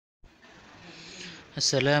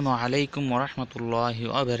আসসালামু আলাইকুম ওরহমতুল্লাহি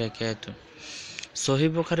ওয়াবারাকাতুহু। সহিহ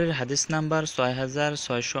বুখারীর হাদিস নাম্বার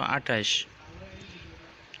 6628।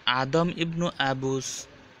 আদম ইবনু আবু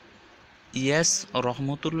ইয়াস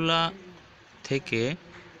রহমতুল্লাহ থেকে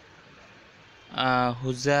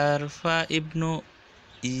হুযায়ফা ইবনু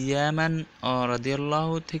ইয়ামান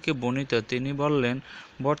রাদিয়াল্লাহু থেকে বর্ণিত, তিনি বললেন,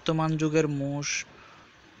 বর্তমান যুগের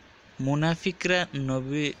মুনাফিকরা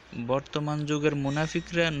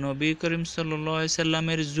নবী করিম সাল্লাল্লাহু আলাইহি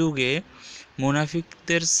সাল্লামের যুগে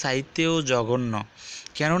মুনাফিকদের চাইতেও জঘন্য।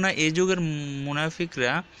 কেননা এই যুগের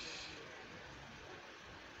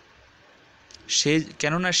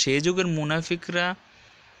মুনাফিকরা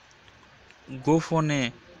গোপনে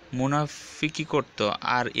মুনাফিকি করত,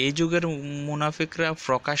 আর এই যুগের মুনাফিকরা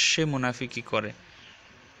প্রকাশ্যে মুনাফিকি করে।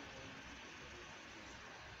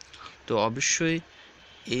 তো অবশ্যই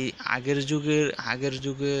এই আগের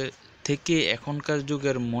যুগে থেকে এখনকার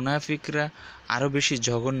যুগের মুনাফিকরা আরও বেশি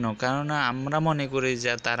জঘন্য। কেননা আমরা মনে করি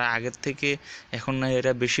যে তারা আগের থেকে এখন না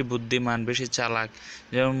এরা বেশি বুদ্ধিমান, বেশি চালাক।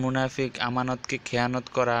 যেমন মুনাফিক আমানতকে খেয়ানত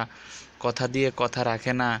করা, কথা দিয়ে কথা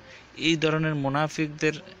রাখে না, এই ধরনের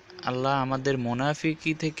মুনাফিকদের আল্লাহ আমাদের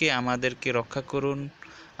মুনাফিকি থেকে আমাদেরকে রক্ষা করুন।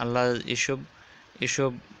 আল্লাহ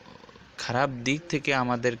এসব খারাপ দিক থেকে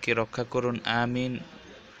আমাদেরকে রক্ষা করুন, আমিন।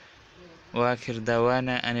 ওয়াখির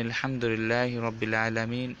দাওয়ানা আনিল হামদুলিল্লাহি রাব্বিল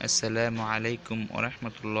আলামিন। আসসালামু আলাইকুম ওয়া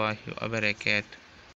রাহমাতুল্লাহি ওয়া বারাকাতুহু।